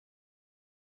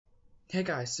Hey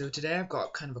guys, so today I've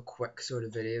got kind of a quick sort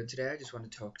of video. Today I just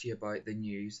want to talk to you about the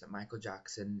news that Michael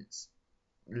Jackson's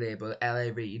label, LA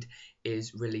Reid,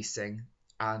 is releasing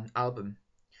an album.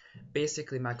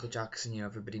 Basically, Michael Jackson,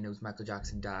 everybody knows Michael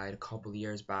Jackson died a couple of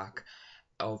years back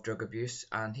of drug abuse,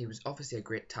 and he was obviously a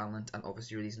great talent and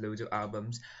obviously released loads of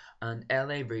albums. And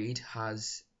LA Reid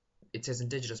has, it says in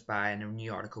Digital Spy in a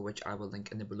new article which I will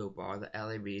link in the below bar, that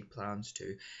LA Reid plans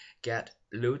to get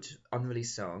loads of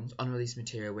unreleased songs, unreleased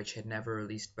material which had never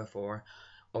released before.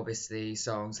 Obviously,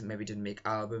 songs that maybe didn't make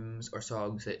albums or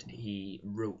songs that he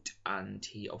wrote and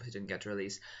he obviously didn't get to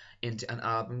release, into an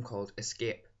album called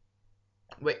Xscape,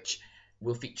 which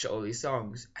will feature all these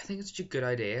songs. I think it's such a good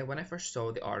idea. When I first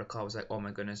saw the article, I was like, oh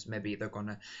my goodness, maybe they're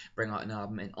gonna bring out an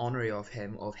album in honor of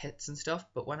him, of hits and stuff.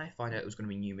 But when I found out it was gonna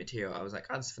be new material, I was like,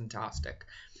 that's fantastic.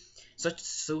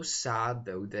 So sad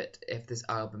though that if this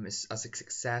album is as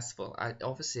successful,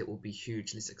 obviously it will be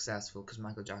hugely successful because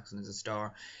Michael Jackson is a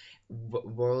star.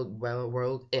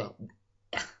 World.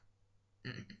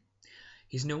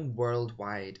 He's known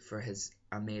worldwide for his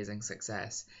amazing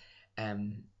success,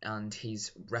 and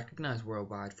he's recognized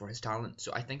worldwide for his talent.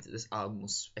 So I think that this album,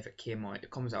 if it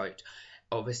comes out,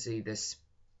 obviously this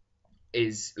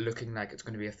is looking like it's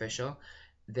going to be official.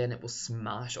 Then it will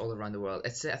smash all around the world. I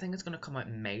think it's going to come out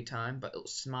in May time, but it'll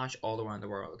smash all around the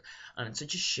world. And it's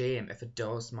such a shame if it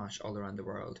does smash all around the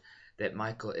world that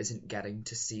Michael isn't getting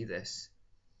to see this.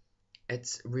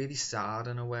 It's really sad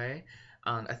in a way,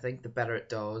 and I think the better it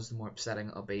does, the more upsetting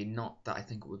it'll be. Not that I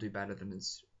think it will do better than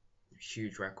his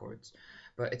huge records,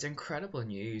 but it's incredible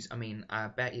news. I mean, I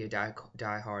bet you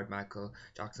die-hard Michael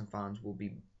Jackson fans will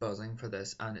be buzzing for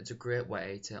this, and it's a great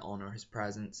way to honor his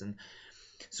presence and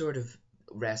sort of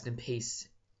rest in peace.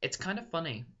 It's kind of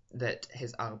funny that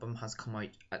his album has come out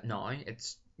at now.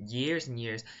 It's years and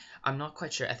years. I'm not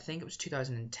quite sure. I think it was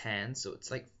 2010, so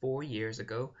it's like 4 years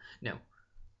ago. No,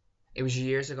 it was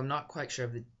years ago. I'm not quite sure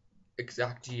of the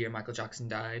exact year Michael Jackson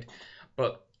died,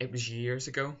 but it was years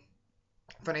ago.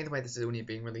 Funny the way this is only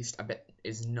being released a bit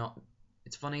is not.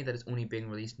 It's funny that it's only being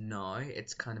released now.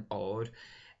 It's kind of odd,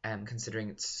 considering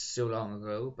it's so long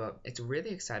ago. But it's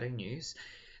really exciting news.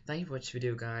 Thank you for watching the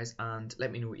video, guys, and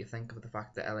let me know what you think of the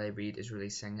fact that LA Reid is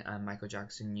releasing a Michael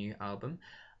Jackson new album,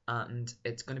 and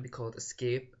it's going to be called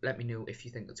Xscape. Let me know if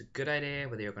you think it's a good idea,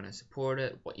 whether you're going to support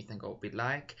it, what you think it will be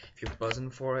like, if you're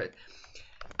buzzing for it,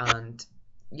 and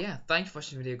yeah, thank you for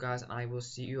watching the video, guys, and I will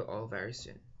see you all very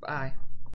soon. Bye.